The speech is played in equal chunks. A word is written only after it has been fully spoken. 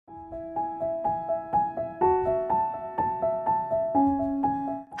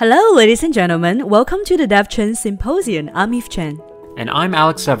Hello, ladies and gentlemen. Welcome to the DevChen Symposium. I'm Eve Chen. And I'm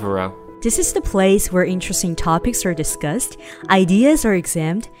Alex Severo. This is the place where interesting topics are discussed, ideas are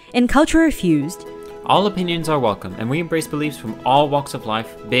examined, and culture are fused. All opinions are welcome, and we embrace beliefs from all walks of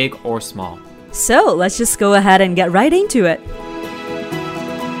life, big or small. So, let's just go ahead and get right into it.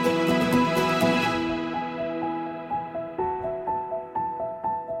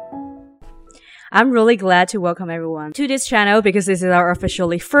 I'm really glad to welcome everyone to this channel because this is our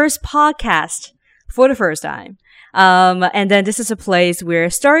officially first podcast for the first time. And then this is a place where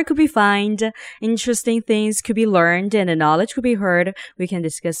story could be found, interesting things could be learned, and the knowledge could be heard. We can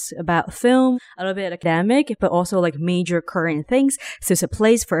discuss about film, a little bit academic, but also like major current things. So it's a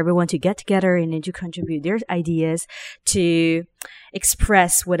place for everyone to get together and then to contribute their ideas to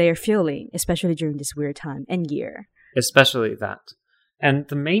express what they're feeling, especially during this weird time and year. Especially that. And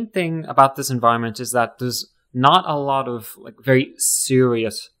the main thing about this environment is that there's not a lot of very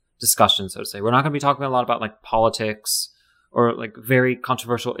serious discussions, so to say. We're not going to be talking a lot about politics or very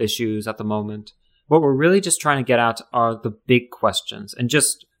controversial issues at the moment. What we're really just trying to get at are the big questions and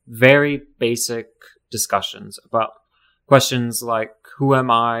just very basic discussions about questions like who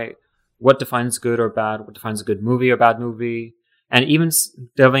am I, what defines good or bad, what defines a good movie or bad movie, and even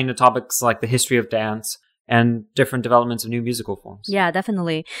delving into topics like the history of dance and different developments of new musical forms. Yeah,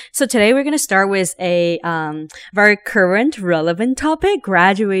 definitely. So today we're going to start with a very current, relevant topic,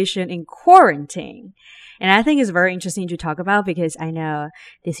 graduation in quarantine. And I think it's very interesting to talk about because I know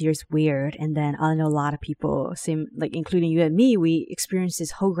this year's weird. And then I know a lot of people, including you and me, we experienced this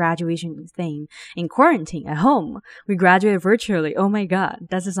whole graduation thing in quarantine at home. We graduated virtually. Oh my God,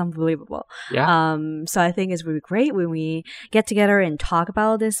 that's just unbelievable. Yeah. So I think it's really great when we get together and talk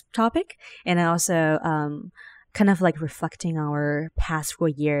about this topic, and also kind of reflecting our past 4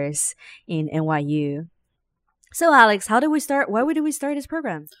 years in NYU. So Alex, how did we start? Why did we start this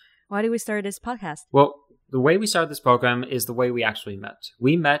program? Why did we start this podcast? Well, the way we started this program is the way we actually met.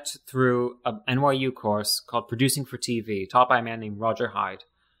 We met through an NYU course called Producing for TV, taught by a man named Roger Hyde.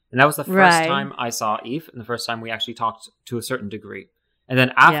 And that was the first time I saw Eve, and the first time we actually talked to a certain degree. And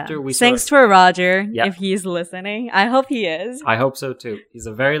then after we Thanks for Roger, if he's listening. I hope he is. I hope so too. He's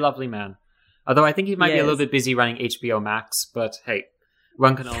a very lovely man. Although I think he might be a little bit busy running HBO Max, but hey,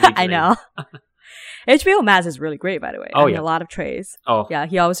 one can only dream. I know. HBO Max is really great, by the way. Oh, a lot of trays. Oh. Yeah,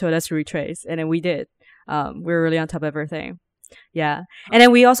 he always told us to retrace, and then we did. We were really on top of everything. Yeah. And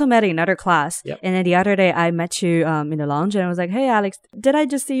then we also met in another class. Yep. And then the other day I met you in the lounge, and I was like, hey, Alex, did I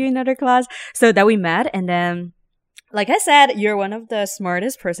just see you in another class? So that we met, and then like I said, you're one of the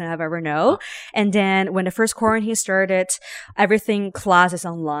smartest person I've ever known. And then when the first quarantine started, everything class is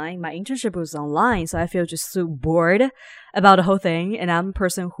online. My internship was online. So I feel just so bored about the whole thing. And I'm a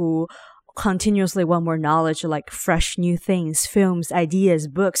person who continuously want more knowledge, like fresh new things, films, ideas,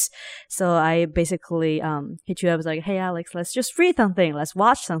 books. So I basically hit you up. I was like, hey, Alex, let's just read something. Let's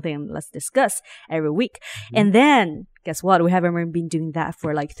watch something. Let's discuss every week. Mm-hmm. And then guess what? We haven't been doing that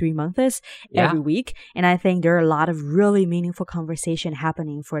for 3 months every week. And I think there are a lot of really meaningful conversation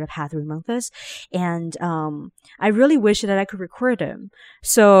happening for the past 3 months. And I really wish that I could record them.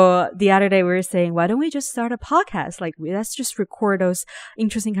 So the other day we were saying, why don't we just start a podcast? Let's just record those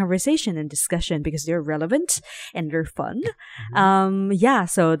interesting conversation and discussion because they're relevant and they're fun. Mm-hmm.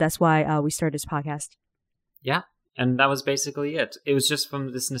 So that's why we started this podcast. Yeah. And that was basically it. It was just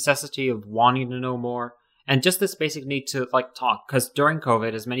from this necessity of wanting to know more. And just this basic need to talk, because during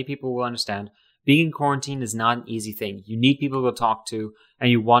COVID, as many people will understand, being in quarantine is not an easy thing. You need people to talk to, and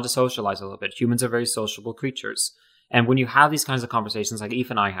you want to socialize a little bit. Humans are very sociable creatures. And when you have these kinds of conversations like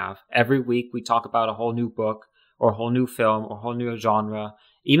Eve and I have, every week we talk about a whole new book, or a whole new film, or a whole new genre,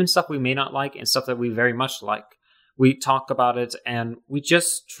 even stuff we may not like and stuff that we very much like. We talk about it, and we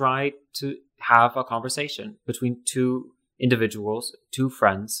just try to have a conversation between two individuals, two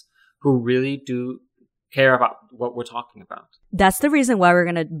friends, who really do care about what we're talking about. That's the reason why we're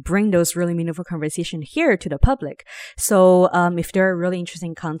going to bring those really meaningful conversation here to the public. So if there are really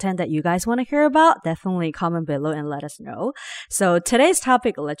interesting content that you guys want to hear about, definitely comment below and let us know. So today's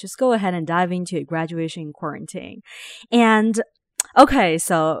topic, let's just go ahead and dive into graduation in quarantine. And okay,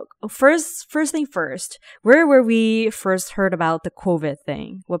 so first thing first, where were we first heard about the COVID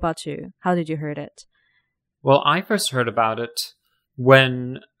thing? What about you? How did you heard it? Well, I first heard about it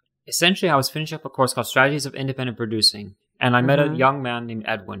when essentially I was finishing up a course called Strategies of Independent Producing, and I met a young man named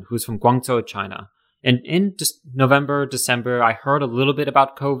Edwin who's from Guangzhou, China. And in November, December, I heard a little bit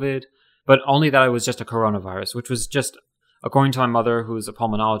about COVID, but only that it was just a coronavirus, which was just, according to my mother, who's a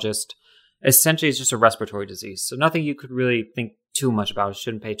pulmonologist, essentially it's just a respiratory disease. So nothing you could really think too much about,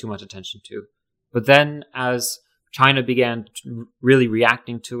 shouldn't pay too much attention to. But then as China began really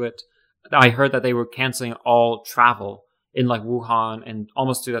reacting to it. I heard that they were canceling all travel in like Wuhan and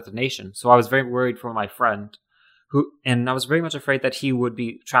almost throughout the nation. So I was very worried for my friend and I was very much afraid that he would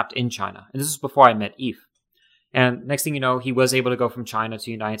be trapped in China. And this was before I met Eve. And next thing you know, he was able to go from China to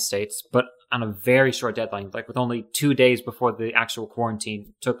the United States, but on a very short deadline, like with only 2 days before the actual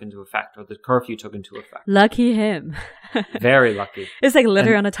quarantine took into effect or the curfew took into effect. Lucky him. Very lucky. It's like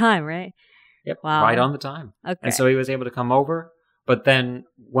literally on the time, right? Yep. Wow. Right on the time. Okay. And so he was able to come over. But then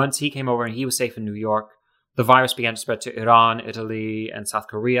once he came over and he was safe in New York, the virus began to spread to Iran, Italy, and South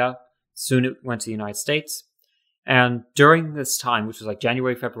Korea. Soon it went to the United States. And during this time, which was like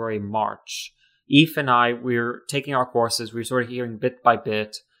January, February, March, Eve and I, we were taking our courses. We were sort of hearing bit by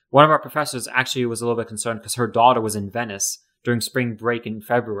bit. One of our professors actually was a little bit concerned because her daughter was in Venice during spring break in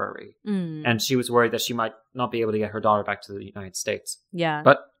February. And she was worried that she might not be able to get her daughter back to the United States. Yeah.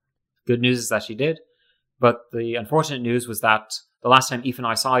 But good news is that she did. But the unfortunate news was that the last time Eve and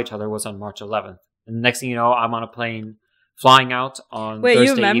I saw each other was on March 11th. And the next thing you know, I'm on a plane flying out on Wait, Thursday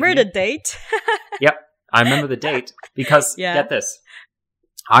you remember evening. the date? Yep. I remember the date because, get this,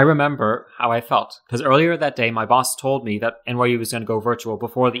 I remember how I felt. Because earlier that day, my boss told me that NYU was going to go virtual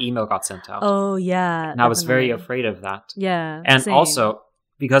before the email got sent out. Oh, yeah. And I was very afraid of that. Yeah. And same. also,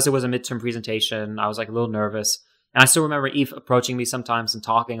 because it was a midterm presentation, I was like a little nervous. And I still remember Eve approaching me sometimes and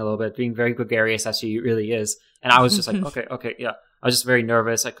talking a little bit, being very gregarious as she really is. And I was just like, okay, yeah. I was just very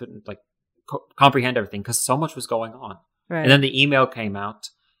nervous. I couldn't like comprehend everything because so much was going on. Right. And then the email came out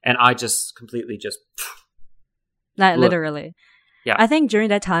and I just completely just... Like, literally. Yeah. I think during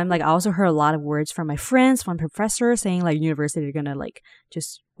that time, like, I also heard a lot of words from my friends, from professors saying, like, university are gonna, like,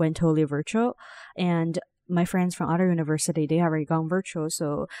 just went totally virtual. And my friends from other university, they already gone virtual.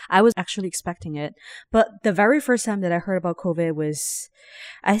 So I was actually expecting it. But the very first time that I heard about COVID was,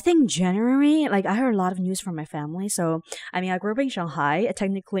 I think, January. Like, I heard a lot of news from my family. So, I mean, I grew up in Shanghai,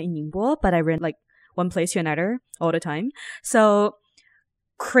 technically in Ningbo, but I ran, like, one place to another all the time. So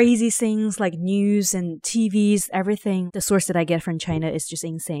crazy things like news and TVs, everything. The source that I get from China is just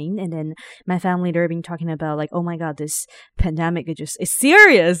insane. And then my family, they're been talking about like, oh my God, this pandemic it's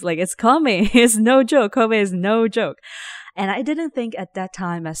serious. Like it's coming. It's no joke. COVID is no joke. And I didn't think at that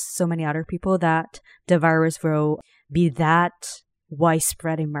time, as so many other people, that the virus will be that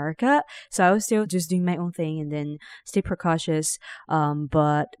widespread in America. So I was still just doing my own thing and then stay precautious.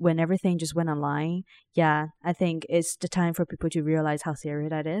 But when everything just went online, yeah, I think it's the time for people to realize how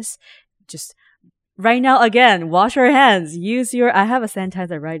serious that is. Just right now, again, wash your hands. I have a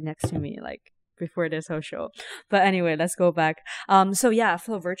sanitizer right next to me, like before this whole show. But anyway, let's go back. So yeah,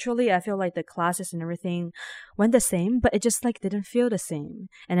 so virtually, I feel like the classes and everything went the same, but it just like didn't feel the same.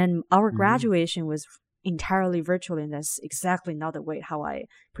 And then our graduation was entirely virtually, and that's exactly not the way how I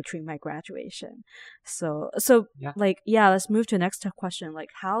portray my graduation. So yeah. Let's move to the next question. Like,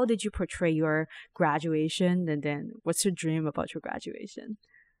 how did you portray your graduation, and then what's your dream about your graduation?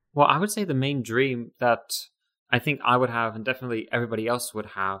 Well, I would say the main dream that I think I would have, and definitely everybody else would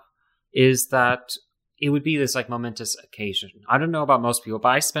have, is that it would be this like momentous occasion. I don't know about most people, but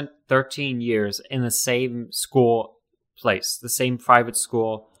I spent 13 years in the same school place, the same private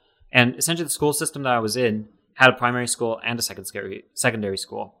school. And essentially the school system that I was in had a primary school and a secondary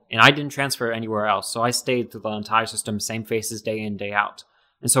school. And I didn't transfer anywhere else. So I stayed through the entire system, same faces day in, day out.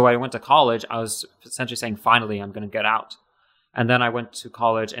 And so when I went to college, I was essentially saying, finally, I'm going to get out. And then I went to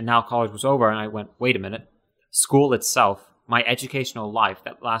college, and now college was over, and I went, wait a minute. School itself, my educational life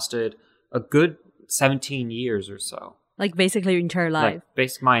that lasted a good 17 years or so. Like basically your entire life. Like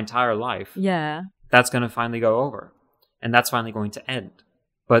basically my entire life. Yeah. That's going to finally go over. And that's finally going to end.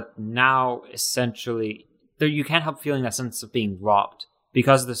 But now, essentially, you can't help feeling that sense of being robbed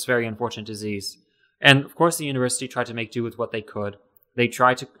because of this very unfortunate disease. And of course, the university tried to make do with what they could. They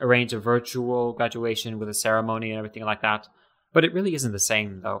tried to arrange a virtual graduation with a ceremony and everything like that. But it really isn't the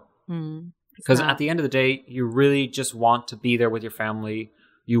same, though. Because at the end of the day, you really just want to be there with your family.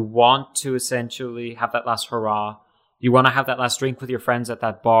 You want to essentially have that last hurrah. You want to have that last drink with your friends at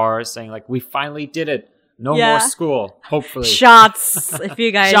that bar saying, like, we finally did it. No more school, hopefully. Shots. If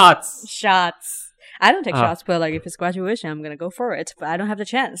you guys... Shots. I don't take shots, but like if it's graduation, I'm going to go for it. But I don't have the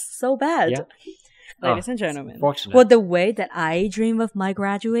chance. So bad. Yeah. Ladies and gentlemen. Well, the way that I dream of my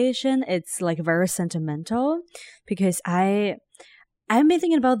graduation, it's like very sentimental because I I've been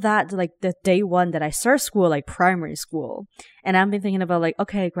thinking about that, like the day one that I start school, like primary school. And I've been thinking about like,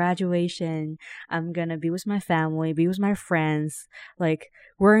 okay, graduation. I'm gonna be with my family, be with my friends, like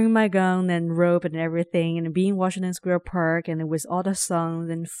wearing my gown and robe and everything, and being in Washington Square Park, and with all the songs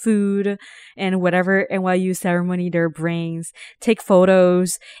and food and whatever NYU ceremony there brings, take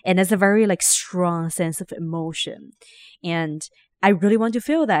photos. And there's a very like strong sense of emotion. And I really want to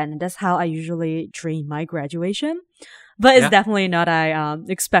feel that. And that's how I usually dream my graduation. But it's definitely not I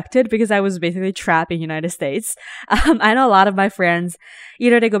expected, because I was basically trapped in the United States. I know a lot of my friends,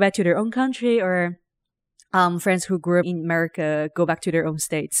 either they go back to their own country, or friends who grew up in America go back to their own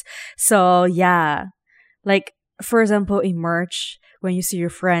states. So yeah, like for example, in March, when you see your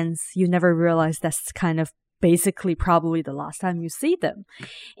friends, you never realize that's kind of basically probably the last time you see them.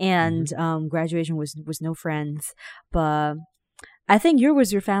 And graduation was no friends, but I think you're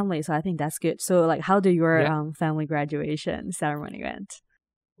with your family, so I think that's good. So, like, how did your family graduation ceremony went?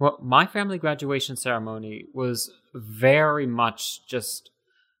 Well, my family graduation ceremony was very much just,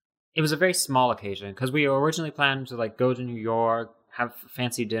 it was a very small occasion, because we originally planned to, like, go to New York, have a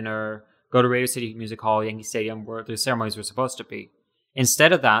fancy dinner, go to Radio City Music Hall, Yankee Stadium, where the ceremonies were supposed to be.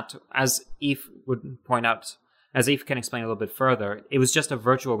 Instead of that, as Eve would point out, as Eve can explain a little bit further, it was just a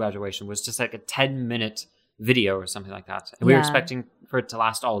virtual graduation. It was just like a 10-minute video or something like that. And we were expecting for it to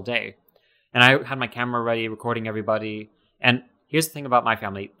last all day. And I had my camera ready, recording everybody. And here's the thing about my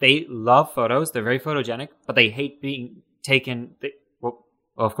family. They love photos. They're very photogenic, but they hate being taken. Well,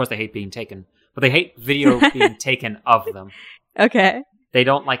 of course they hate being taken, but they hate video being taken of them. Okay. They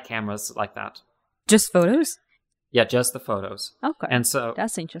don't like cameras like that. Just photos? Yeah, just the photos. Okay. And so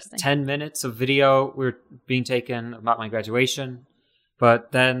that's interesting. 10 minutes of video were being taken about my graduation.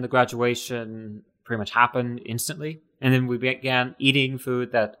 But then the graduation pretty much happened instantly. And then we began eating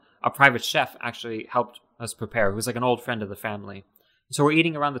food that a private chef actually helped us prepare. It was like an old friend of the family. So we're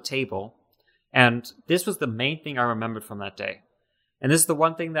eating around the table. And this was the main thing I remembered from that day. And this is the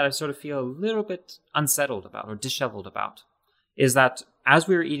one thing that I sort of feel a little bit unsettled about, or disheveled about, is that as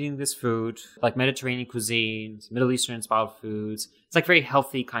we were eating this food, like Mediterranean cuisines, Middle Eastern inspired foods, it's like very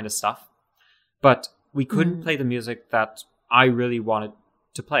healthy kind of stuff. But we couldn't play the music that I really wanted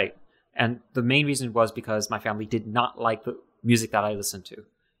to play. And the main reason was because my family did not like the music that I listened to.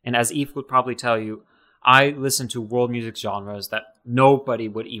 And as Eve would probably tell you, I listen to world music genres that nobody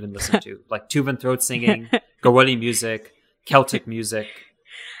would even listen to, like Tuvan throat singing, Gawali music, Celtic music.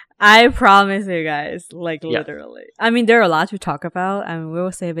 I promise you guys, like literally. I mean, there are a lot to talk about, and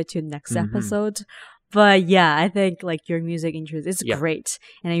we'll save it to next episode. But yeah, I think like your music interest is great,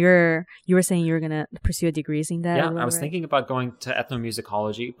 and you were saying you were gonna pursue a degrees in that. Yeah, I was thinking about going to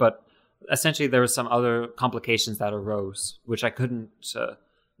ethnomusicology, but essentially there were some other complications that arose, which I couldn't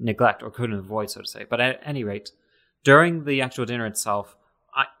neglect or couldn't avoid, so to say. But at any rate, during the actual dinner itself,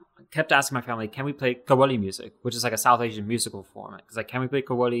 I kept asking my family, can we play Qawwali music, which is like a South Asian musical format? Because like, can we play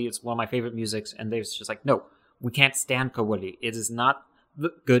Qawwali? It's one of my favorite musics. And they was just like, no, we can't stand Qawwali. It is not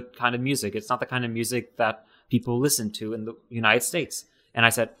the good kind of music. It's not the kind of music that people listen to in the United States. And I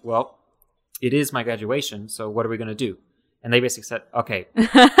said, well, it is my graduation, so what are we going to do? And they basically said, okay.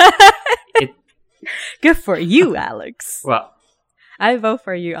 Good for you, Alex. Well, I vote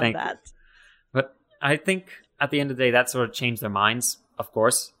for you on that. But I think at the end of the day, that sort of changed their minds, of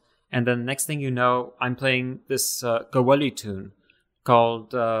course. And then next thing you know, I'm playing this Qawwali tune called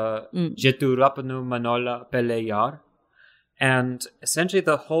Jetu Rapanu Manola Pele Yar. And essentially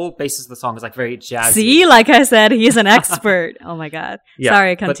the whole basis of the song is like very jazzy. See, like I said, he's an expert. Oh my God. Yeah,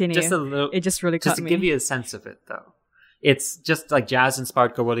 sorry, continue. Just a little, it just really caught me. Just to give you a sense of it, though. It's just like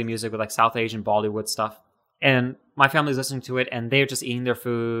jazz-inspired Qawwali music with like South Asian Bollywood stuff. And my family's listening to it, and they're just eating their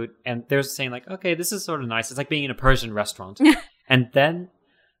food, and they're saying like, okay, this is sort of nice. It's like being in a Persian restaurant. And then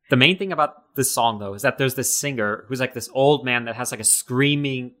the main thing about this song, though, is that there's this singer who's like this old man that has like a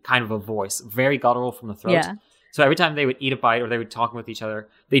screaming kind of a voice, very guttural from the throat. Yeah. So every time they would eat a bite or they would talk with each other,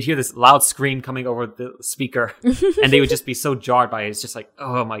 they'd hear this loud scream coming over the speaker, and they would just be so jarred by it. It's just like,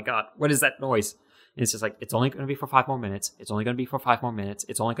 oh my God, what is that noise? And it's just like, it's only going to be for 5 more minutes. It's only going to be for 5 more minutes.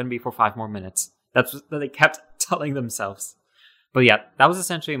 It's only going to be for 5 more minutes. That's what they kept telling themselves. But yeah, that was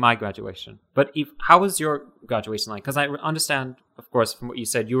essentially my graduation. But Eve, how was your graduation like? Because I understand, of course, from what you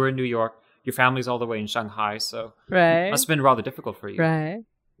said, you were in New York. Your family's all the way in Shanghai. So it must have been rather difficult for you. Right.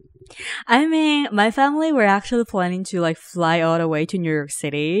 I mean, my family were actually planning to like fly all the way to New York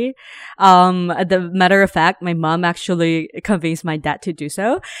City. The matter of fact, my mom actually convinced my dad to do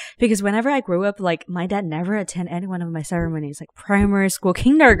so, because whenever I grew up, like my dad never attended any one of my ceremonies, like primary school,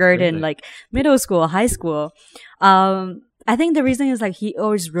 kindergarten, like middle school, high school. I think the reason is like he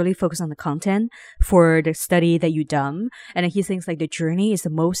always really focused on the content for the study that you done. And he thinks like the journey is the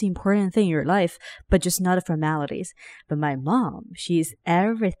most important thing in your life, but just not the formalities. But my mom, she's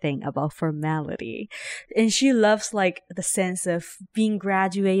everything about formality. And she loves like the sense of being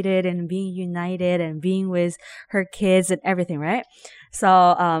graduated and being united and being with her kids and everything, right? So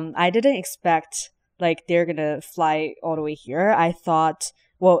I didn't expect like they're gonna fly all the way here. I thought,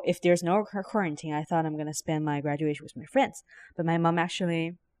 well, if there's no quarantine, I thought I'm going to spend my graduation with my friends. But my mom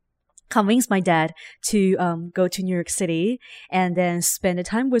actually convinced my dad to go to New York City and then spend the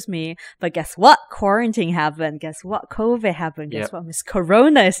time with me. But guess what? Quarantine happened. Guess what? COVID happened. Guess what? Miss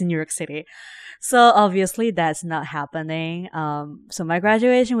Corona is in New York City. So obviously that's not happening. So my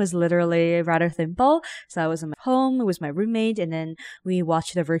graduation was literally rather simple. So I was in my home with my roommate and then we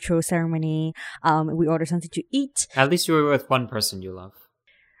watched the virtual ceremony. We ordered something to eat. At least you were with one person you love.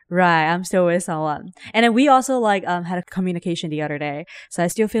 Right, I'm still with someone. And then we also like had a communication the other day. So I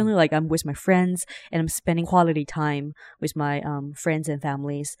still feeling like I'm with my friends and I'm spending quality time with my friends and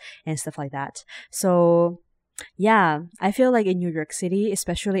families and stuff like that. So yeah, I feel like in New York City,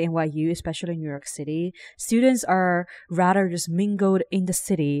 especially NYU, especially New York City, students are rather just mingled in the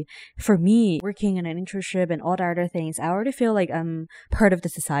city. For me, working in an internship and all the other things, I already feel like I'm part of the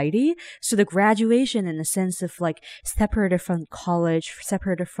society. So the graduation in the sense of like separated from college,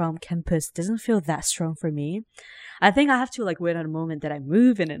 separated from campus doesn't feel that strong for me. I think I have to like wait on a moment that I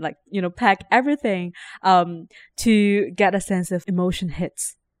move and then like, pack everything, to get a sense of emotion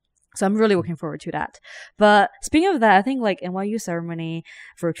hits. So I'm really looking forward to that. But speaking of that, I think like NYU ceremony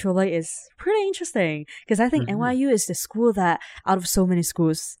virtually is pretty interesting because I think NYU is the school that out of so many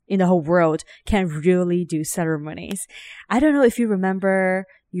schools in the whole world can really do ceremonies. I don't know if you remember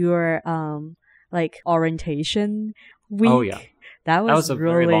your like orientation week. Oh yeah. That was a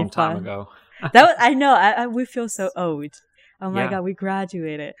really very long fun. time ago. I know, we feel so old. Oh my God, we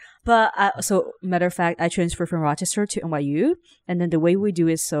graduated. But so, matter of fact, I transferred from Rochester to NYU, and then the way we do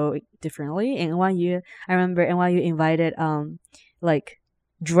it so differently. In NYU, I remember NYU invited like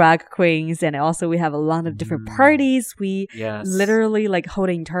drag queens, and also we have a lot of different parties. We literally like hold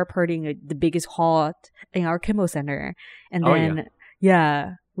an entire party in the biggest hall in our Kimmel Center, and then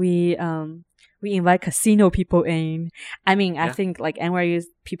we invite casino people in. I mean, I think like NYU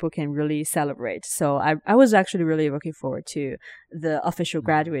people can really celebrate. So I was actually really looking forward to the official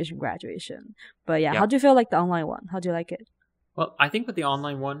graduation. But how do you feel like the online one? How do you like it? Well, I think with the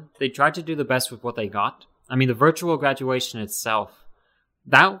online one, they tried to do the best with what they got. I mean, the virtual graduation itself,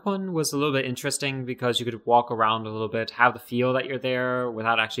 that one was a little bit interesting because you could walk around a little bit, have the feel that you're there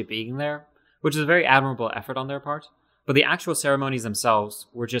without actually being there, which is a very admirable effort on their part. But the actual ceremonies themselves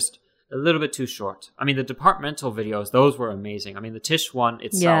were just a little bit too short. I mean, the departmental videos, those were amazing. I mean, the Tisch one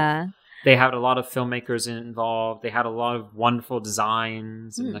itself, they had a lot of filmmakers involved. They had a lot of wonderful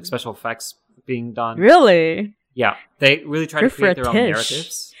designs and like special effects being done. Really? Yeah. They really tried to create their own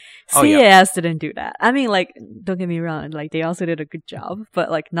narratives. CAS didn't do that. I mean, like, don't get me wrong, like, they also did a good job,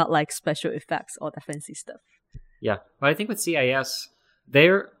 but like, not like special effects or that fancy stuff. Yeah. But I think with CAS,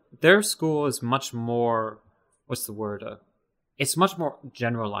 their school is much more, what's the word? It's much more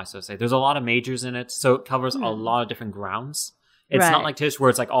generalized, I'd say. There's a lot of majors in it, so it covers a lot of different grounds. It's not like Tisch,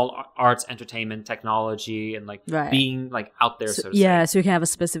 where it's like all arts, entertainment, technology, and like being like out there, so to say. Yeah, so you can have a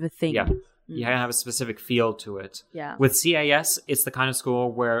specific thing. Yeah, you can have a specific feel to it. Yeah. With CAS, it's the kind of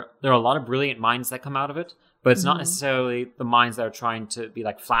school where there are a lot of brilliant minds that come out of it, but it's not necessarily the minds that are trying to be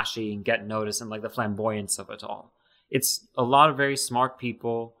like flashy and get noticed and like the flamboyance of it all. It's a lot of very smart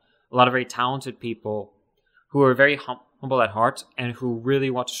people, a lot of very talented people who are very humble at heart and who really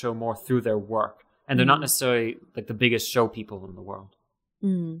want to show more through their work. And they're not necessarily like the biggest show people in the world.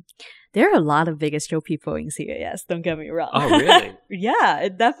 There are a lot of biggest show people in CAS, don't get me wrong. Oh, really? Yeah,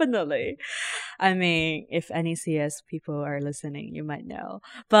 definitely. I mean, if any CS people are listening, you might know.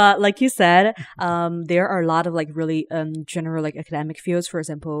 But like you said, there are a lot of like really general like academic fields. For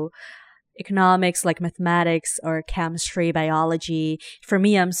example, economics, like mathematics or chemistry, biology. For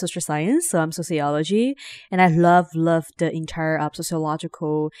me, I'm social science, so I'm sociology. And I love the entire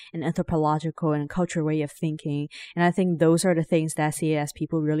sociological and anthropological and cultural way of thinking. And I think those are the things that CAS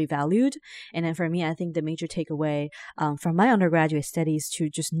people really valued. And then for me, I think the major takeaway from my undergraduate studies to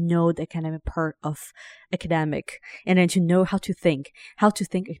just know the academic part of academic and then to know how to think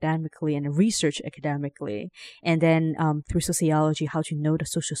academically and research academically. And then through sociology, how to know the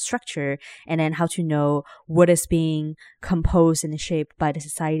social structure and then how to know what is being composed and shaped by the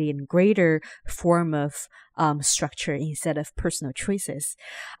society in greater form of structure instead of personal choices.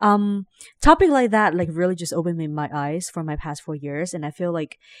 Topic like that like really just opened my eyes for my past 4 years, and I feel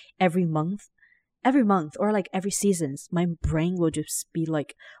like every month every month or like every seasons, my brain will just be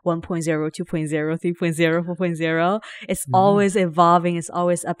like 1.0, 2.0, 3.0, 4.0. It's always evolving. It's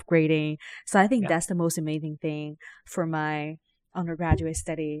always upgrading. So I think that's the most amazing thing for my undergraduate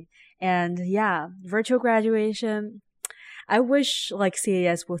study. And yeah, virtual graduation. I wish like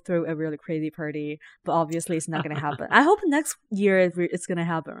CAS will throw a really crazy party, but obviously it's not going to happen. I hope next year it's going to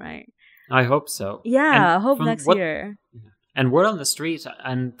happen, right? I hope so. Yeah, I hope next year. And word on the street,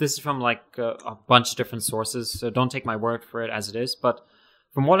 and this is from like a bunch of different sources, so don't take my word for it as it is, but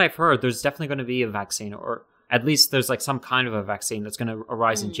from what I've heard, there's definitely going to be a vaccine, or at least there's like some kind of a vaccine that's going to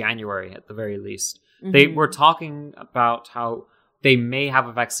arise in January at the very least. They were talking about how they may have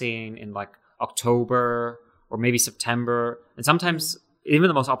a vaccine in like October or maybe September, and sometimes even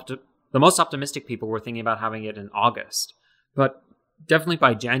the most optimistic people were thinking about having it in August. But definitely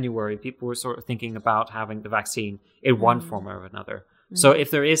by January, people were sort of thinking about having the vaccine in one form or another. So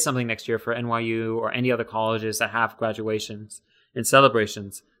if there is something next year for NYU or any other colleges that have graduations and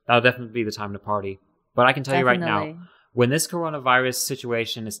celebrations, that'll definitely be the time to party. But I can tell you right now, when this coronavirus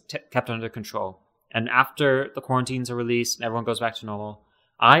situation is kept under control, and after the quarantines are released and everyone goes back to normal,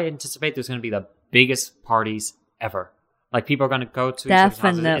 I anticipate there's going to be the biggest parties ever. Like, people are going to go to each other's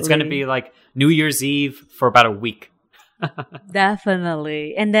houses. It's going to be like New Year's Eve for about a week.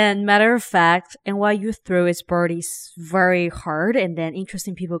 Definitely. And then, matter of fact, NYU throw its parties very hard, and then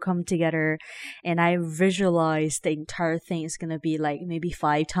interesting people come together, and I visualize the entire thing is going to be like maybe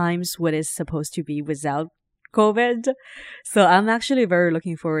 5 times what it's supposed to be without COVID. So I'm actually very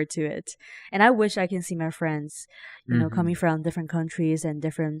looking forward to it. And I wish I can see my friends, you know, coming from different countries and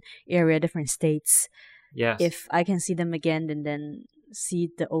different different states. Yes. If I can see them again and then see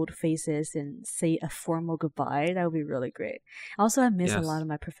the old faces and say a formal goodbye, that would be really great. Also, I miss a lot of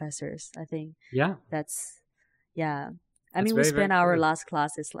my professors. I think that's I mean, we spent our last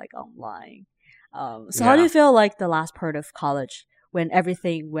classes like online. So how do you feel like the last part of college when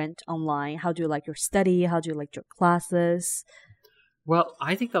everything went online? How do you like your study? How do you like your classes? Well,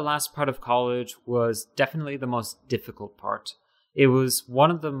 I think the last part of college was definitely the most difficult part. It was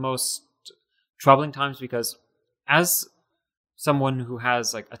one of the most troubling times because as someone who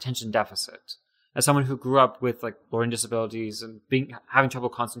has like attention deficit, as someone who grew up with like learning disabilities and having trouble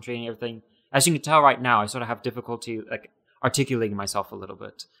concentrating and everything, as you can tell right now, I sort of have difficulty like articulating myself a little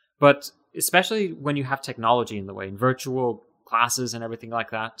bit. But especially when you have technology in the way, and virtual classes and everything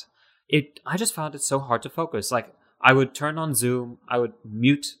like that, I just found it so hard to focus. Like, I would turn on Zoom, I would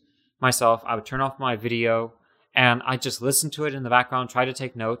mute myself, I would turn off my video, and I just listen to it in the background, try to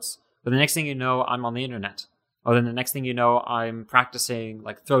take notes. But the next thing you know, I'm on the internet. Or then the next thing you know, I'm practicing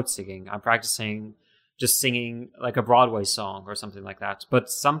like throat singing. I'm practicing just singing like a Broadway song or something like that. But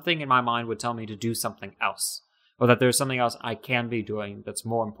something in my mind would tell me to do something else, or that there's something else I can be doing that's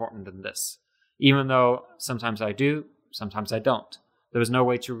more important than this. Even though sometimes I do, sometimes I don't. There was no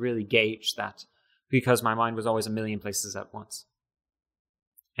way to really gauge that because my mind was always a million places at once.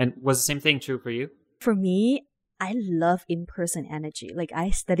 And was the same thing true for you? For me, I love in-person energy. Like, I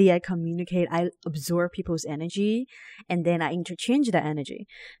study, I communicate, I absorb people's energy, and then I interchange that energy.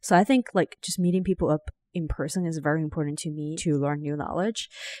 So I think like just meeting people up in person is very important to me to learn new knowledge.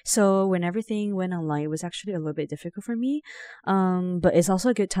 So when everything went online, it was actually a little bit difficult for me. But it's also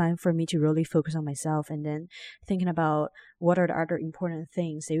a good time for me to really focus on myself and then thinking about what are the other important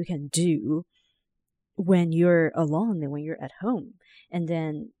things that you can do when you're alone and when you're at home. And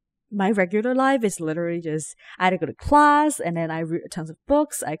then my regular life is literally just, I had to go to class and then I read tons of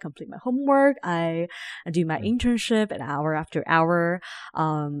books, I complete my homework, I do my internship an hour after hour.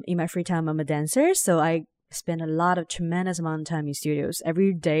 In my free time, I'm a dancer, so I spend a tremendous amount of time in studios.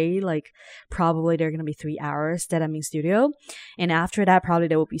 Every day, like, probably there are going to be 3 hours that I'm in studio. And after that, probably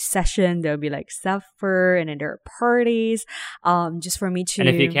there will be session, there will be like supper, and then there are parties, just for me to... And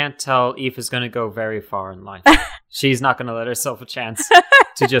if you can't tell, Eve is going to go very far in life. She's not going to let herself a chance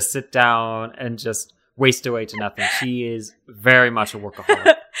to just sit down and just waste away to nothing. She is very much a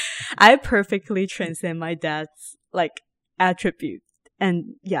workaholic. I perfectly transcend my dad's like attribute.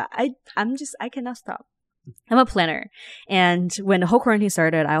 And yeah, I cannot stop. I'm a planner. And when the whole quarantine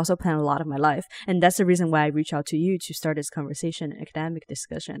started, I also planned a lot of my life. And that's the reason why I reached out to you to start this conversation, academic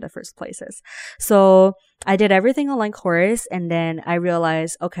discussion in the first places. So I did everything online course, and then I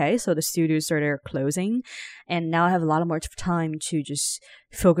realized, okay, so the studios started closing, and now I have a lot more time to just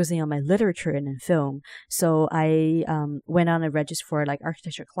focusing on my literature and in film. So I went on a register for like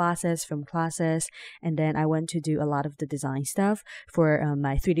architecture classes, film classes, and then I went to do a lot of the design stuff for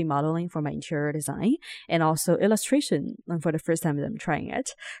my 3D modeling for my interior design, and also illustration for the first time that I'm trying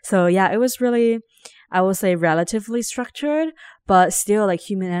it. So yeah, it was really I would say relatively structured, but still like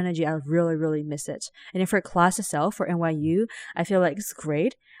human energy, I really, really miss it. And then for class itself, for NYU, I feel like it's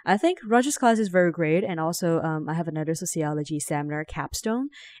great. I think Roger's class is very great. And also, I have another sociology seminar, Capstone.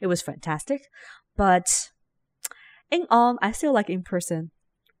 It was fantastic. But in all, I still like in person.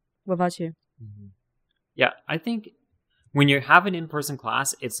 What about you? Mm-hmm. Yeah, I think when you have an in-person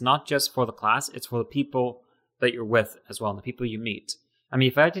class, it's not just for the class, it's for the people that you're with as well, and the people you meet. I mean,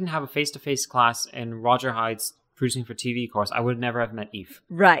 if I didn't have a face-to-face class in Roger Hyde's Producing for TV course, I would never have met Eve.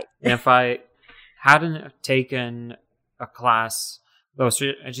 Right. And if I hadn't taken a class, though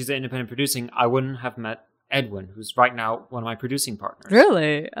she's an independent producing, I wouldn't have met Edwin, who's right now one of my producing partners.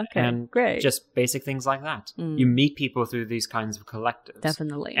 Really? Okay, and great. Just basic things like that. You meet people through these kinds of collectives.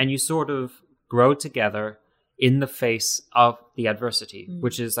 Definitely. And you sort of grow together in the face of the adversity,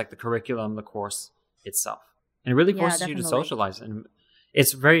 which is like the curriculum, the course itself. And it really forces you to socialize. And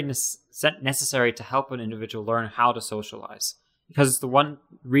it's very necessary to help an individual learn how to socialize. Because it's the one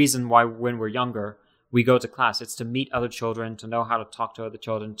reason why when we're younger, we go to class. It's to meet other children, to know how to talk to other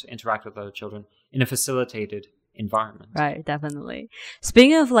children, to interact with other children in a facilitated environment. Right, definitely.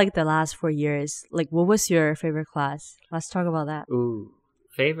 Speaking of like the last 4 years, like what was your favorite class? Let's talk about that. Ooh,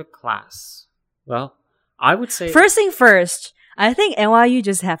 favorite class. Well, I would say... First thing first, I think NYU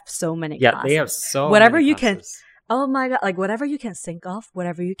just have so many classes. Yeah, they have so whatever many you classes. can. Oh my god, like whatever you can think of,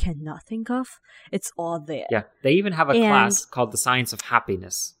 whatever you cannot think of, it's all there. Yeah, they even have a class called The Science of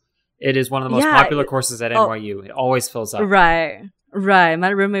Happiness. It is one of the most popular courses at NYU. It always fills up. Right. My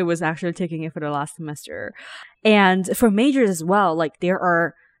roommate was actually taking it for the last semester. And for majors as well, like there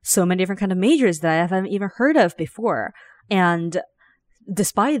are so many different kind of majors that I haven't even heard of before. And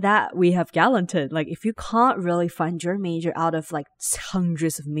despite that, we have Galanted. Like if you can't really find your major out of like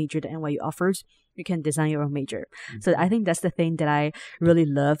hundreds of majors that NYU offers, you can design your own major. So I think that's the thing that I really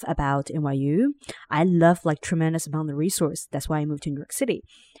love about NYU. I love like tremendous amount of resource. That's why I moved to New York City.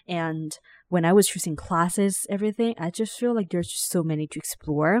 And when I was choosing classes, everything, I just feel like there's just so many to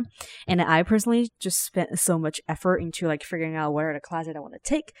explore. And I personally just spent so much effort into like figuring out what are the classes I want to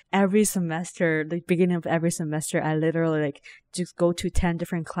take. Every semester, the beginning of every semester, I literally like just go to 10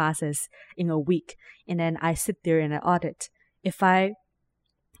 different classes in a week. And then I sit there and I audit. If I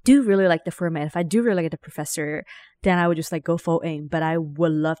do really like the format, if I do really like the professor, then I would just like go full in. But I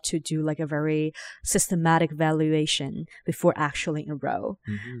would love to do like a very systematic valuation before actually enroll.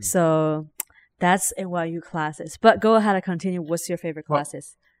 So that's NYU classes. But go ahead and continue. What's your favorite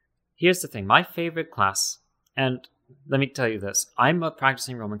classes? Here's the thing. My favorite class, and let me tell you this, I'm a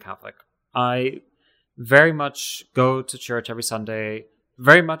practicing Roman Catholic. I very much go to church every Sunday,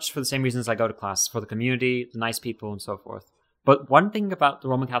 very much for the same reasons I go to class, for the community, the nice people, and so forth. But one thing about the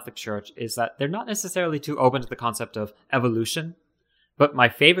Roman Catholic Church is that they're not necessarily too open to the concept of evolution. But my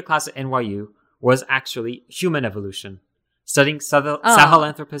favorite class at NYU was actually human evolution, studying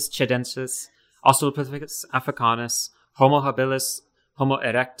Sahelanthropus chidensis, Australopithecus africanus, Homo habilis, Homo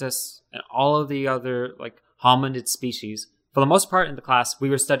erectus, and all of the other like hominid species. For the most part in the class,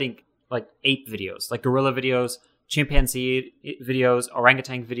 we were studying like ape videos, like gorilla videos, chimpanzee videos,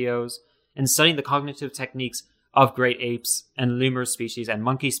 orangutan videos, and studying the cognitive techniques of great apes and lemur species and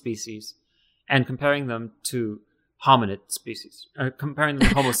monkey species, and comparing them to hominid species, comparing them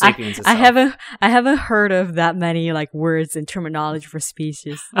to Homo sapiens itself. I haven't heard of that many like words and terminology for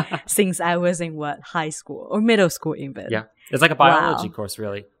species since I was in high school or middle school even. Yeah, it's like a biology course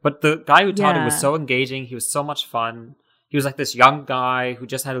really. But the guy who taught it was so engaging. He was so much fun. He was like this young guy who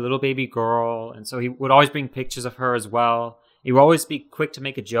just had a little baby girl, and so he would always bring pictures of her as well. He would always be quick to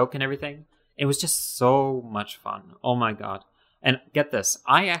make a joke and everything. It was just so much fun. Oh my God. And get this,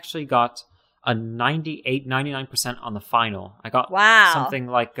 I actually got a 99% on the final. I got something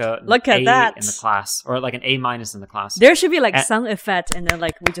like Look at A that. in the class, or like an A- in the class. There should be like sound effect and then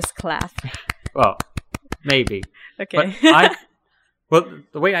like we just clap. Well, maybe. Okay. But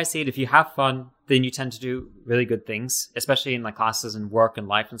the way I see it, if you have fun, then you tend to do really good things, especially in like classes and work and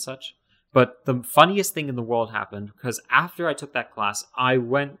life and such. But the funniest thing in the world happened because after I took that class, I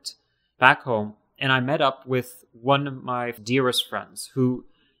went back home and I met up with one of my dearest friends who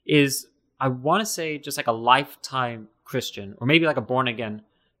is, I want to say, just like a lifetime Christian, or maybe like a born again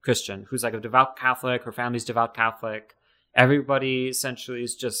Christian, who's like a devout Catholic. Her family's devout Catholic. Everybody essentially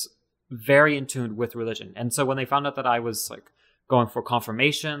is just very in tune with religion. And so when they found out that I was like going for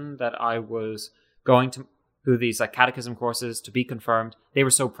confirmation, that I was going to through these like catechism courses to be confirmed, they were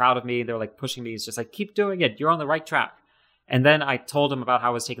so proud of me. They were like pushing me. It's just like, keep doing it. You're on the right track. And then I told them about how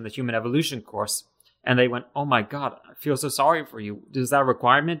I was taking the human evolution course. And they went, oh my God, I feel so sorry for you. Is that a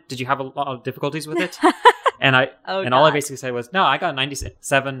requirement? Did you have a lot of difficulties with it? And Oh, all I God. basically said was, no, I got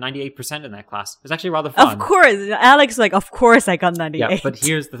 97, 98% in that class. It was actually rather fun. Of course. Alex, like, of course I got 98. Yeah, but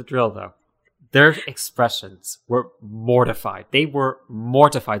here's the drill, though. Their expressions were mortified. They were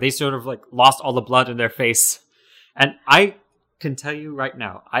mortified. They sort of like lost all the blood in their face. And I can tell you right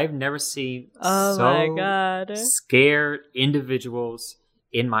now, I've never seen Oh my God. scared individuals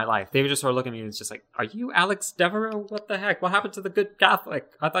in my life. They were just sort of looking at me and it's just like, are you Alex Devereaux? What the heck? What happened to the good Catholic?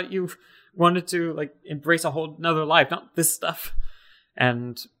 I thought you wanted to like embrace a whole nother life, not this stuff.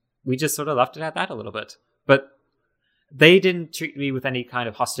 And we just sort of left it at that a little bit. But they didn't treat me with any kind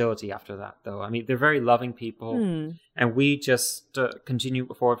of hostility after that, though. I mean, they're very loving people. And we just continue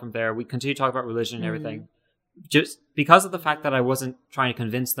forward from there. We continue to talk about religion and everything. Just because of the fact that I wasn't trying to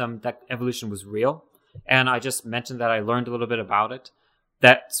convince them that evolution was real. And I just mentioned that I learned a little bit about it.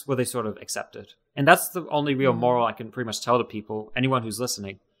 That's what they sort of accepted. And that's the only real moral I can pretty much tell to people, anyone who's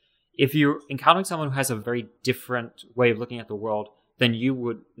listening. If you're encountering someone who has a very different way of looking at the world than you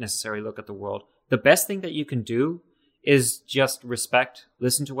would necessarily look at the world, the best thing that you can do is just respect,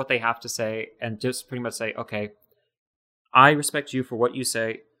 listen to what they have to say, and just pretty much say, okay, I respect you for what you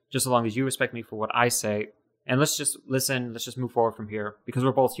say, just as long as you respect me for what I say, and let's just listen, let's just move forward from here, because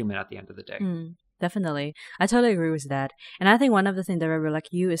we're both human at the end of the day. Definitely. I totally agree with that. And I think one of the things that I really like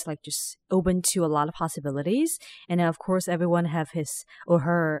you is like just open to a lot of possibilities. And then of course everyone have his or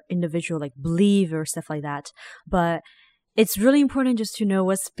her individual like belief or stuff like that. But it's really important just to know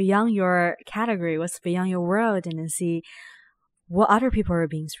what's beyond your category, what's beyond your world, and then see what other people are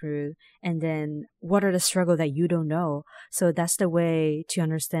being through, and then what are the struggles that you don't know. So that's the way to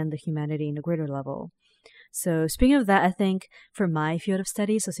understand the humanity in a greater level. So speaking of that, I think for my field of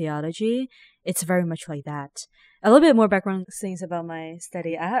study, sociology, it's very much like that. A little bit more background things about my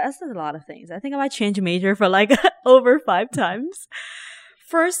study. I studied a lot of things. I think I might change major for like over 5 times.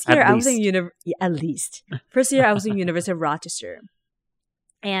 First year, I was in at least. First year, I was in University of Rochester.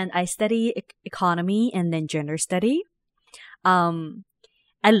 And I study economy and then gender study. I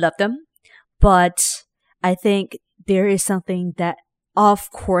love them. But I think there is something that, of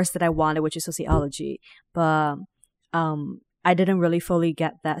course, that I wanted, which is sociology. But I didn't really fully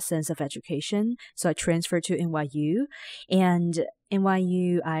get that sense of education. So I transferred to NYU. And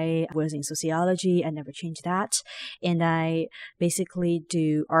NYU, I was in sociology. I never changed that. And I basically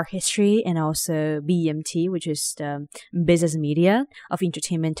do art history and also BEMT, which is the business media of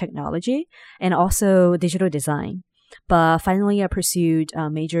entertainment technology, and also digital design. But finally, I pursued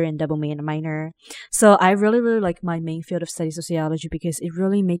a major and double minor. So I really, really like my main field of study, sociology, because it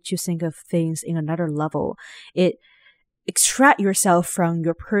really makes you think of things in another level. It extract yourself from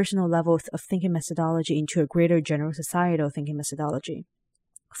your personal level of thinking methodology into a greater general societal thinking methodology.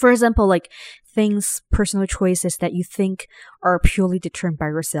 For example, like things, personal choices that you think are purely determined by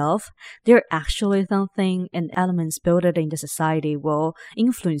yourself, they're actually something and elements built in the society will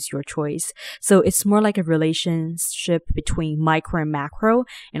influence your choice. So it's more like a relationship between micro and macro,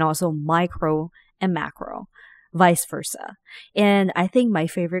 and also micro and macro, vice versa. And I think my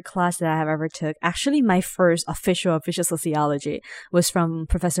favorite class that I have ever took, actually my first official sociology, was from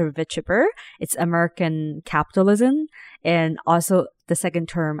Professor Vitchipper. It's American Capitalism. And also the second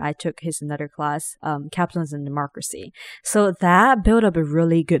term I took his another class, Capitalism and Democracy. So that built up a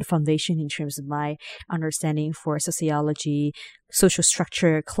really good foundation in terms of my understanding for sociology, social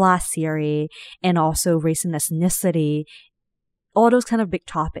structure, class theory, and also race and ethnicity, all those kind of big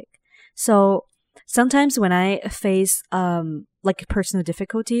topics. So sometimes when I face like a personal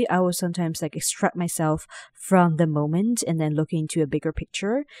difficulty, I will sometimes like extract myself from the moment and then look into a bigger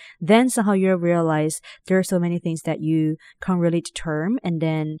picture. Then somehow you realize there are so many things that you can't really determine, and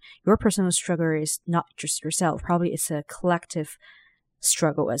then your personal struggle is not just yourself. Probably it's a collective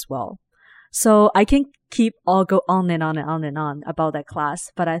struggle as well. So I can go on and on and on and on about that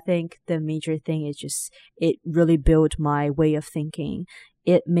class, but I think the major thing is just it really built my way of thinking.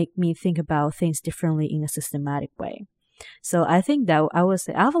 It made me think about things differently in a systematic way. So I think that I would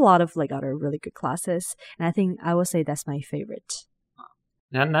say I have a lot of like other really good classes, and I think I would say that's my favorite.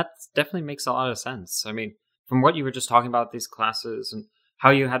 And that definitely makes a lot of sense. I mean, from what you were just talking about these classes and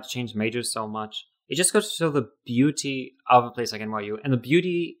how you had to change majors so much, it just goes to show the beauty of a place like NYU, and the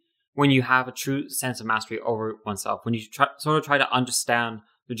beauty when you have a true sense of mastery over oneself, when you try to understand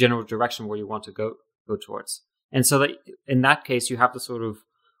the general direction where you want to go towards. And so that in that case, you have the sort of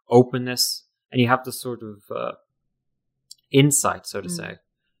openness and you have the sort of insight, so to say,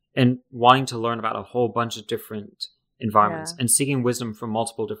 and wanting to learn about a whole bunch of different environments and seeking wisdom from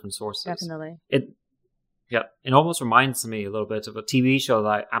multiple different sources. Definitely. It almost reminds me a little bit of a TV show that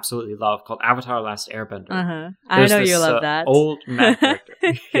I absolutely love called Avatar: Last Airbender. I know you love that. Old man character.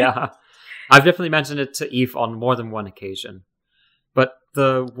 Yeah. I've definitely mentioned it to Eve on more than one occasion. But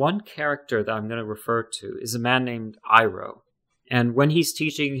the one character that I'm going to refer to is a man named Iroh. And when he's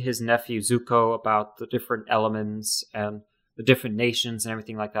teaching his nephew Zuko about the different elements and the different nations and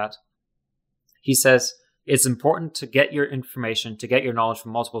everything like that, he says, it's important to get your information, to get your knowledge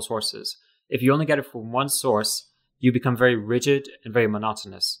from multiple sources. If you only get it from one source, you become very rigid and very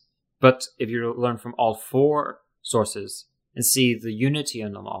monotonous. But if you learn from all four sources and see the unity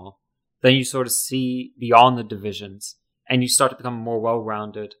in them all, then you sort of see beyond the divisions and you start to become more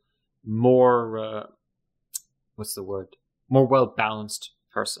well-rounded, more, more well-balanced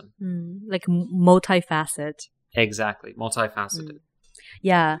person. Like multifaceted. Exactly, multifaceted.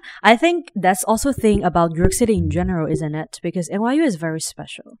 Yeah, I think that's also a thing about New York City in general, isn't it? Because NYU is very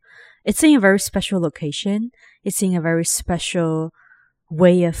special. It's in a very special location. It's in a very special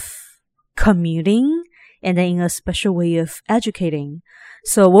way of commuting, and then in a special way of educating.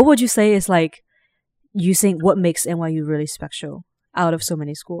 So what would you say is like, you think what makes NYU really special out of so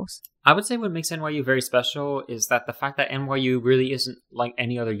many schools? I would say what makes NYU very special is that the fact that NYU really isn't like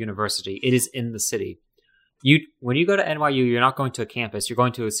any other university. It is in the city. When you go to NYU, you're not going to a campus. You're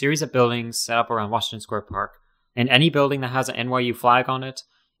going to a series of buildings set up around Washington Square Park. And any building that has an NYU flag on it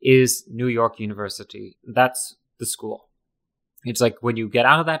is New York University. That's the school. It's like when you get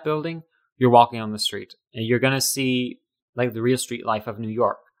out of that building, you're walking on the street. And you're going to see like the real street life of New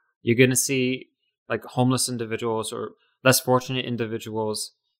York. You're going to see like homeless individuals or less fortunate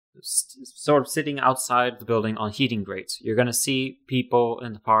individuals sort of sitting outside the building on heating grates. You're going to see people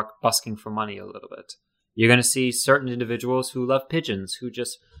in the park busking for money a little bit. You're going to see certain individuals who love pigeons, who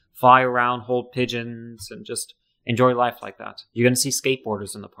just fly around, hold pigeons, and just enjoy life like that. You're going to see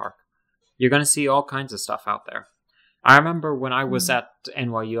skateboarders in the park. You're going to see all kinds of stuff out there. I remember when I was at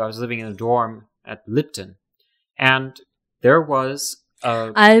NYU, I was living in a dorm at Lipton, and there was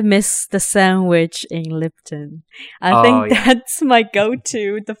I miss the sandwich in Lipton. I think that's my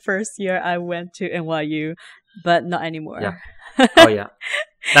go-to the first year I went to NYU, but not anymore. Yeah. Oh, yeah.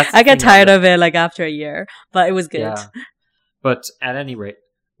 I got tired of it like after a year, but it was good. Yeah. But at any rate,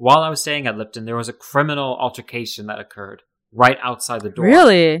 while I was staying at Lipton, there was a criminal altercation that occurred right outside the door.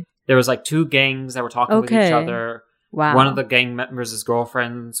 Really? There was like two gangs that were talking with each other. Wow. One of the gang members'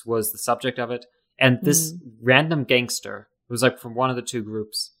 girlfriends was the subject of it. And this random gangster, who was like from one of the two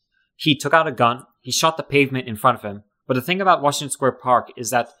groups, he took out a gun. He shot the pavement in front of him. But the thing about Washington Square Park is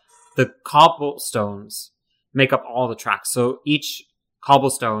that the cobblestones make up all the tracks. So each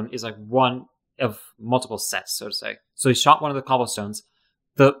cobblestone is like one of multiple sets, so to say. So he shot one of the cobblestones.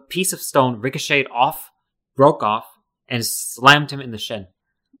 The piece of stone ricocheted off, broke off, and slammed him in the shin.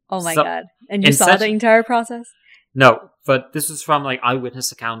 Oh my God. And you saw the entire process? No, but this was from like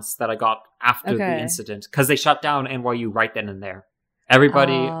eyewitness accounts that I got after the incident, because they shut down NYU right then and there.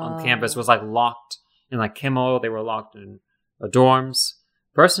 Everybody on campus was like locked in like Kimmel. They were locked in dorms.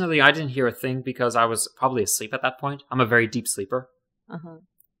 Personally, I didn't hear a thing because I was probably asleep at that point. I'm a very deep sleeper.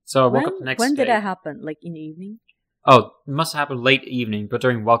 So I woke up the next day. When did that happen? Like in the evening? Oh, it must have happened late evening, but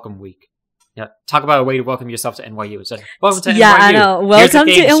during welcome week. Yeah, talk about a way to welcome yourself to NYU. It's like, welcome to NYU. Yeah, I know. Welcome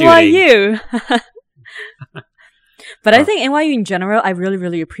to NYU. But I think NYU in general, I really,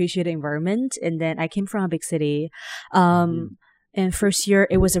 really appreciate the environment. And then I came from a big city. And first year,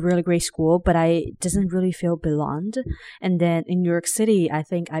 it was a really great school, but I didn't really feel belonged. And then in New York City, I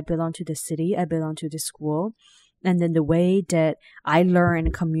think I belong to the city. I belong to the school. And then the way that I learn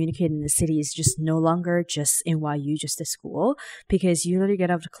and communicate in the city is just no longer just NYU, just the school, because you literally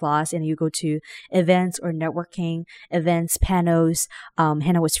get out of class and you go to events or networking events, panels,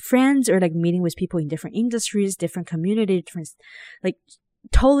 hang out with friends, or like meeting with people in different industries, different community, different, like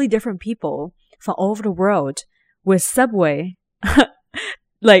totally different people from all over the world with subway,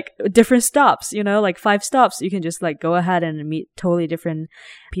 like different stops, you know, like 5 stops. You can just like go ahead and meet totally different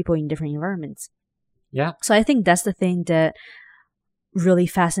people in different environments. Yeah. So I think that's the thing that really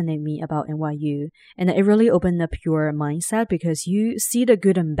fascinated me about NYU. And it really opened up your mindset because you see the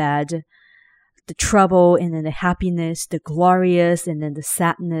good and bad, the trouble and then the happiness, the glorious and then the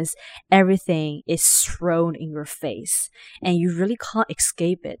sadness. Everything is thrown in your face and you really can't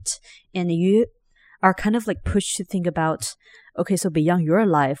escape it. And you are kind of like pushed to think about, okay, so beyond your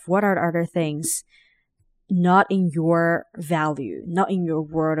life, what are the other things not in your value, not in your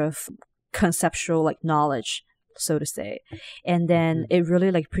world of conceptual like knowledge, so to say. And then it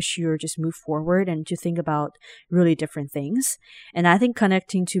really like push you to just move forward and to think about really different things. And I think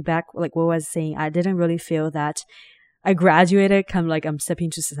connecting to back like what I was saying, I didn't really feel that I graduated kind of like I'm stepping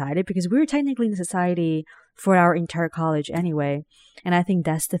into society because we were technically in society for our entire college anyway. And I think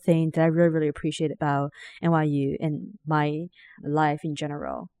that's the thing that I really, really appreciate about NYU and my life in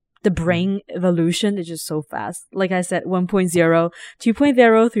general. the brain evolution is just so fast. Like I said, 1.0, 2.0,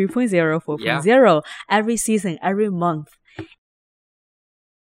 3.0, 4.0, every season, every month.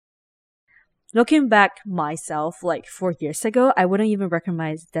 Looking back myself, like 4 years ago, I wouldn't even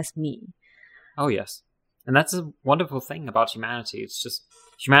recognize that's me. Oh, yes. And that's a wonderful thing about humanity. It's just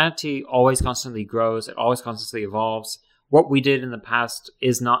humanity always constantly grows. It always constantly evolves. What we did in the past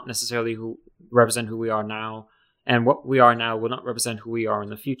is not necessarily represent who we are now. And what we are now will not represent who we are in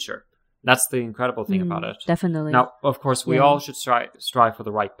the future. That's the incredible thing about it. Definitely. Now, of course, we all should strive for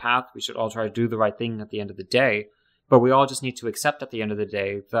the right path. We should all try to do the right thing at the end of the day. But we all just need to accept at the end of the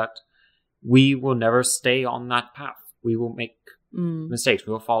day that we will never stay on that path. We will make mistakes.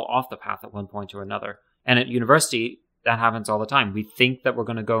 We will fall off the path at one point or another. And at university, that happens all the time. We think that we're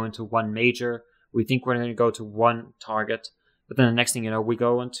going to go into one major. We think we're going to go to one target. But then the next thing you know, we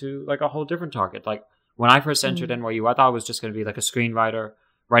go into like a whole different target. Like when I first entered NYU, I thought I was just going to be like a screenwriter,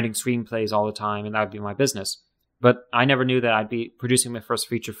 writing screenplays all the time, and that would be my business. But I never knew that I'd be producing my first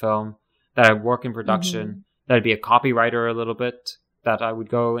feature film, that I'd work in production, that I'd be a copywriter a little bit, that I would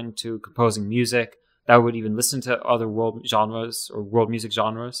go into composing music, that I would even listen to other world genres or world music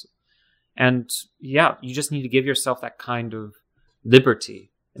genres. And yeah, you just need to give yourself that kind of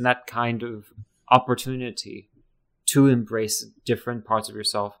liberty and that kind of opportunity to embrace different parts of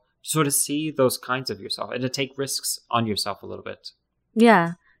yourself, to sort of see those kinds of yourself and to take risks on yourself a little bit.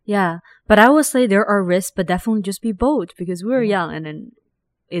 Yeah. But I would say there are risks, but definitely just be bold because we're young. And then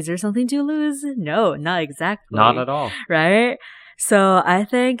is there something to lose? No, not exactly. Not at all. Right? So I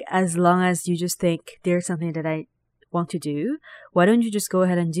think as long as you just think there's something that I want to do, why don't you just go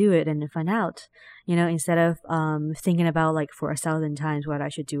ahead and do it and find out? You know, instead of thinking about like for 1,000 times whether I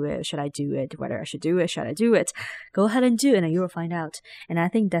should do it, should I do it, whether I should do it, should I do it? Go ahead and do it and you will find out. And I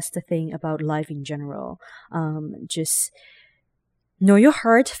think that's the thing about life in general. Just know your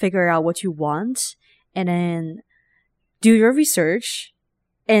heart, figure out what you want, and then do your research.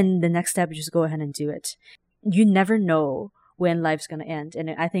 And the next step is just go ahead and do it. You never know when life's gonna end. And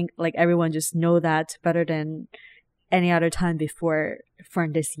I think like everyone just know that better than any other time before for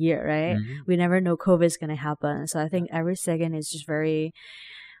this year, right? We never know COVID's gonna happen. So I think every second is just very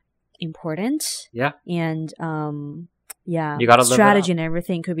important. Yeah. And you gotta strategy and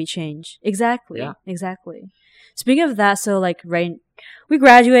everything could be changed. Exactly. Yeah. Exactly. Speaking of that, so like we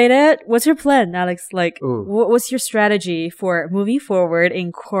graduated. What's your plan, Alex? Like, what's your strategy for moving forward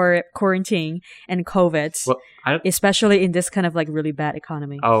in quarantine and COVID, especially in this kind of like really bad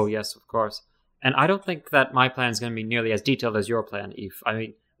economy? Oh, yes, of course. And I don't think that my plan is going to be nearly as detailed as your plan, Eve. I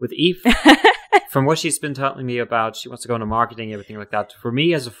mean, with Eve, from what she's been telling me about, she wants to go into marketing, everything like that. For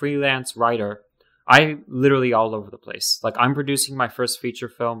me, as a freelance writer, I'm literally all over the place. Like, I'm producing my first feature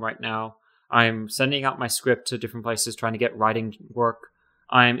film right now. I'm sending out my script to different places, trying to get writing work.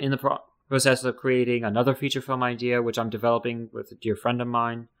 I'm in the process of creating another feature film idea, which I'm developing with a dear friend of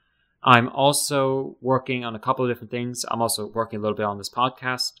mine. I'm also working on a couple of different things. I'm also working a little bit on this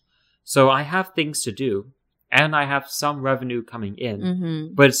podcast. So I have things to do, and I have some revenue coming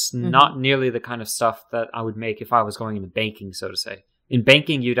in, but it's not nearly the kind of stuff that I would make if I was going into banking, so to say. In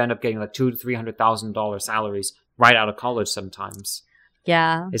banking, you'd end up getting like $200,000 to $300,000 salaries right out of college sometimes.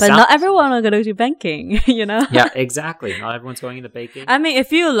 Yeah, but not everyone are going to do banking, you know? Yeah, exactly. Not everyone's going into banking. I mean,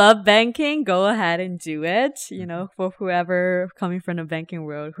 if you love banking, go ahead and do it. You know, for whoever coming from the banking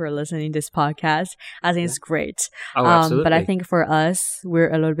world who are listening to this podcast, I think it's great. Oh, absolutely. But I think for us, we're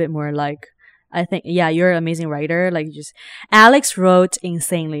a little bit more like, I think, yeah, you're an amazing writer. Like, Alex wrote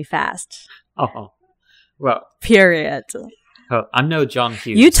insanely fast. Oh, well. Period. Oh, I'm no John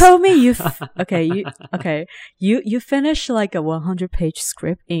Hughes. You told me you finished like a 100-page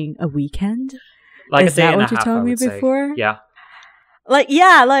script in a weekend. Like Is a day that and what a you half, told I me would say. before? Yeah. Like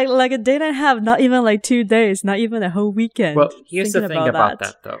a day and a half, not even like 2 days, not even a whole weekend. Well, here's the thing about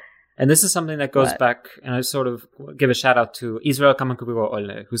that though. And this is something that goes back, and I sort of give a shout out to Israel Kamakubiro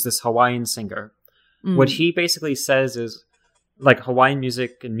Ole, who's this Hawaiian singer. What he basically says is, like, Hawaiian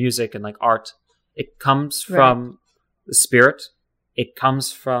music and like art, it comes from the spirit, it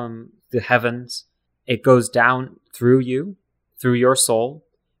comes from the heavens, it goes down through you, through your soul,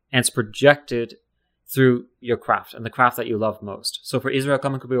 and it's projected through your craft and the craft that you love most. So for Israel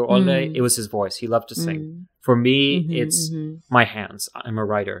Kamakubiro Ole, it was his voice. He loved to sing. For me, it's my hands. I'm a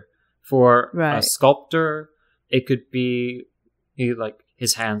writer. For a sculptor, it could be like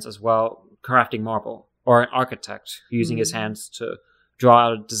his hands as well, crafting marble, or an architect using his hands to draw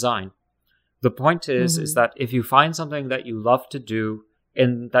out a design. The point is that if you find something that you love to do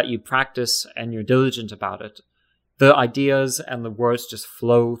and that you practice and you're diligent about it, the ideas and the words just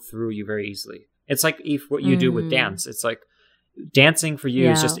flow through you very easily. It's like what you do with dance. It's like dancing for you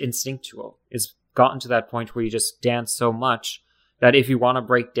is Yeah. just instinctual. It's gotten to that point where you just dance so much that if you want to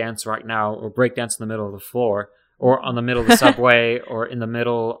break dance right now, or break dance in the middle of the floor, or on the middle of the subway, or in the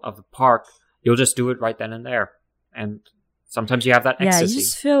middle of the park, you'll just do it right then and there. And sometimes you have that Yeah, ecstasy. you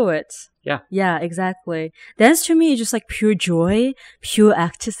just feel it. Yeah. Yeah, exactly. Dance to me is just like pure joy, pure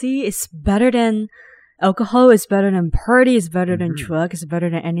ecstasy. It's better than alcohol, it's better than party, it's better than drug, it's better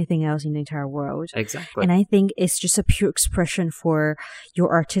than anything else in the entire world. Exactly. And I think it's just a pure expression for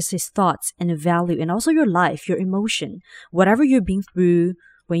your artistic thoughts and value, and also your life, your emotion. Whatever you're being through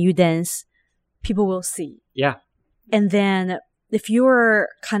when you dance, people will see. Yeah. And then if you're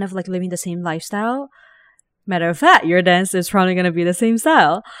kind of like living the same lifestyle, matter of fact, your dance is probably going to be the same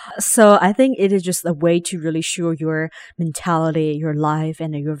style. So I think it is just a way to really show your mentality, your life,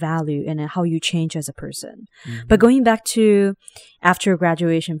 and your value, and how you change as a person. But going back to after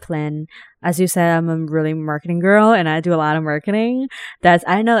graduation plan, as you said, I'm a really marketing girl and I do a lot of marketing.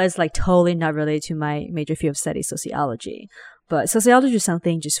 I know it's like totally not related to my major field of study, sociology. But sociology is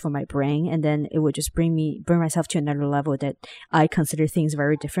something just for my brain, and then it would just bring myself to another level that I consider things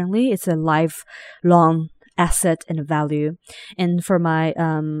very differently. It's a lifelong asset and value. And for my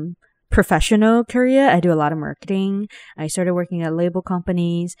professional career, I do a lot of marketing. I started working at label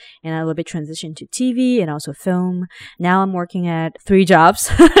companies, and I a little bit transitioned to TV and also film. Now I'm working at 3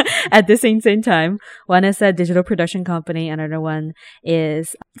 jobs at the same time. One is a digital production company. Another one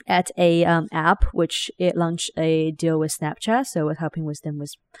is at a app, which it launched a deal with Snapchat. So we're helping with them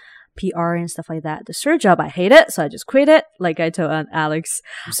with PR and stuff like that. The third job, I hate it, so I just quit it, like I told Alex.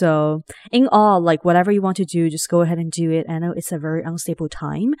 So in all, like whatever you want to do, just go ahead and do it. I know it's a very unstable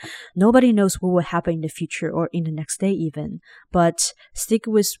time. Nobody knows what will happen in the future or in the next day even. But stick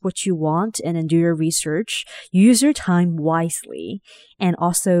with what you want and then do your research. Use your time wisely and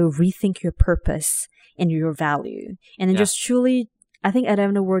also rethink your purpose and your value. And then just truly, I think at the end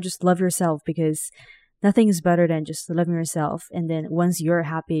of the world, just love yourself, because nothing is better than just loving yourself. And then once you're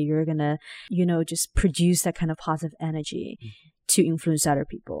happy, you're gonna, just produce that kind of positive energy to influence other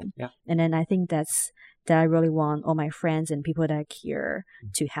people. Yeah. And then I think that I really want all my friends and people that I care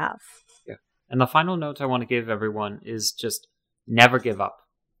to have. Yeah. And the final note I want to give everyone is just never give up.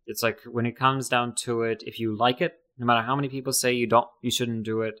 It's like when it comes down to it, if you like it, no matter how many people say you shouldn't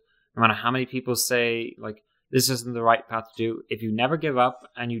do it, no matter how many people say like, this isn't the right path to do. If you never give up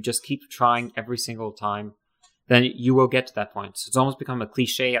and you just keep trying every single time, then you will get to that point. So it's almost become a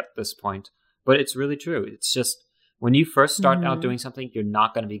cliche at this point, but it's really true. It's just when you first start out doing something, you're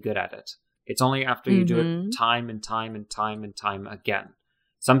not going to be good at it. It's only after you do it time and time and time and time again.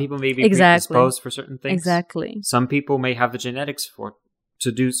 Some people may be predisposed for certain things. Exactly. Some people may have the genetics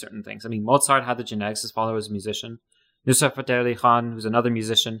to do certain things. I mean, Mozart had the genetics. His father was a musician. Nusrat Fateh Ali Khan, who's another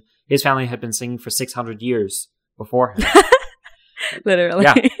musician, his family had been singing for 600 years before him. Literally.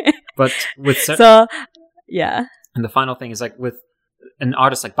 Yeah. But with So, yeah. And the final thing is like with an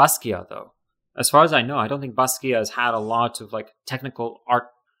artist like Basquiat, though, as far as I know, I don't think Basquiat has had a lot of like technical art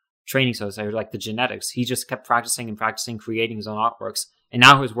training, so to say, or like the genetics. He just kept practicing and practicing, creating his own artworks. And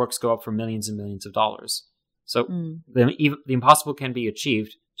now his works go up for millions and millions of dollars. So the impossible can be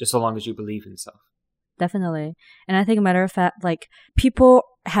achieved just so long as you believe in yourself. Definitely. And I think a matter of fact, like people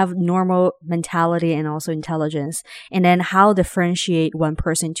have normal mentality and also intelligence. And then how differentiate one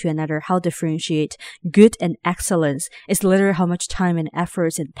person to another, how differentiate good and excellence is literally how much time and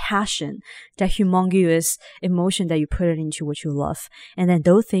efforts and passion, that humongous emotion that you put it into what you love. And then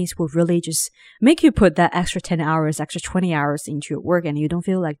those things will really just make you put that extra 10 hours, extra 20 hours into your work, and you don't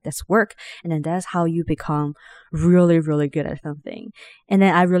feel like that's work. And then that's how you become really, really good at something. And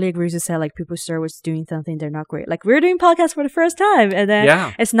then I really agree to say, like, people start with doing something they're not great. Like, we're doing podcasts for the first time, and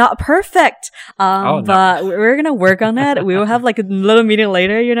then it's not perfect. But we're gonna work on that. We will have like a little meeting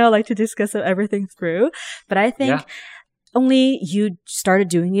later, like to discuss everything through. But I think only you started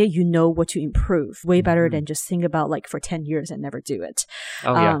doing it, you know what to improve way better than just think about like for 10 years and never do it.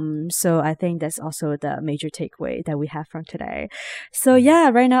 So I think that's also the major takeaway that we have from today. So yeah,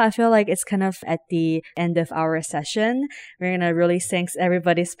 right now I feel like it's kind of at the end of our session. We're going to really thank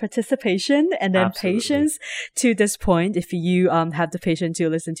everybody's participation and then patience to this point. If you have the patience to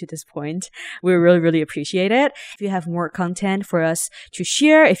listen to this point, we really, really appreciate it. If you have more content for us to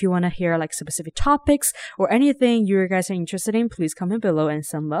share, if you want to hear like specific topics or anything you guys are interested in, please comment below and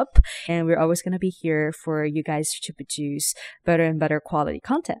sum up. And we're always going to be here for you guys to produce better and better quality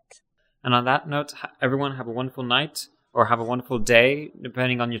content. And on that note, everyone have a wonderful night or have a wonderful day,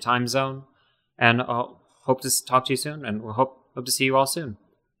 depending on your time zone. And I'll hope to talk to you soon, and we'll hope to see you all soon.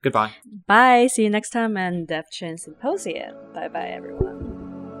 Goodbye. Bye. See you next time, and Deaf Chin Symposium. Bye-bye, everyone.